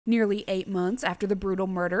Nearly 8 months after the brutal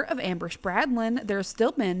murder of Amber Spradlin, there has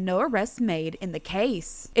still been no arrests made in the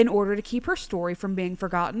case. In order to keep her story from being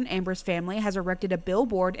forgotten, Amber's family has erected a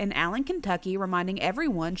billboard in Allen, Kentucky, reminding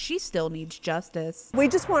everyone she still needs justice. We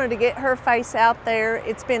just wanted to get her face out there.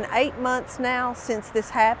 It's been 8 months now since this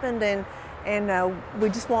happened, and we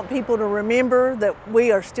just want people to remember that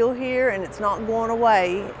we are still here and it's not going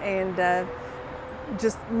away, and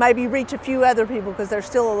just maybe reach a few other people, because there's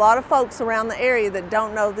still a lot of folks around the area that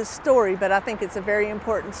don't know this story, but I think it's a very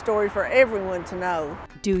important story for everyone to know.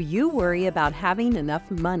 Do you worry about having enough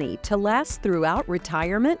money to last throughout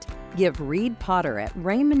retirement? Give Reed Potter at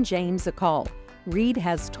Raymond James a call. Reed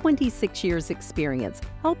has 26 years experience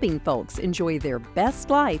helping folks enjoy their best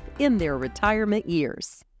life in their retirement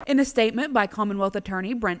years. In a statement by Commonwealth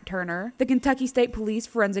Attorney Brent Turner, the Kentucky State Police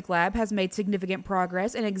Forensic Lab has made significant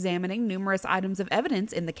progress in examining numerous items of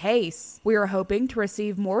evidence in the case. We are hoping to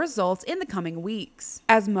receive more results in the coming weeks.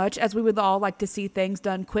 As much as we would all like to see things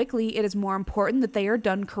done quickly, it is more important that they are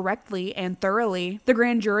done correctly and thoroughly. The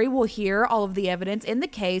grand jury will hear all of the evidence in the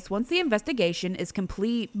case once the investigation is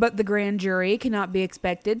complete, but the grand jury cannot be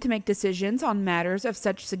expected to make decisions on matters of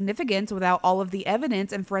such significance without all of the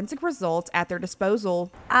evidence and forensic results at their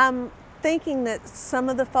disposal. I'm thinking that some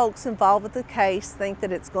of the folks involved with the case think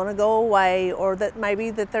that it's going to go away, or that maybe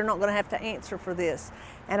that they're not going to have to answer for this.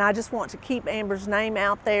 And I just want to keep Amber's name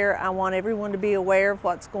out there. I want everyone to be aware of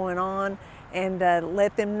what's going on, and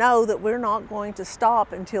let them know that we're not going to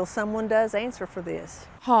stop until someone does answer for this.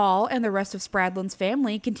 Hall and the rest of Spradlin's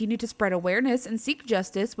family continue to spread awareness and seek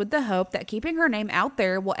justice, with the hope that keeping her name out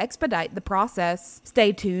there will expedite the process.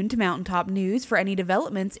 Stay tuned to Mountaintop News for any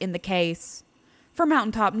developments in the case. For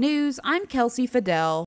Mountaintop News, I'm Kelsey Fidel.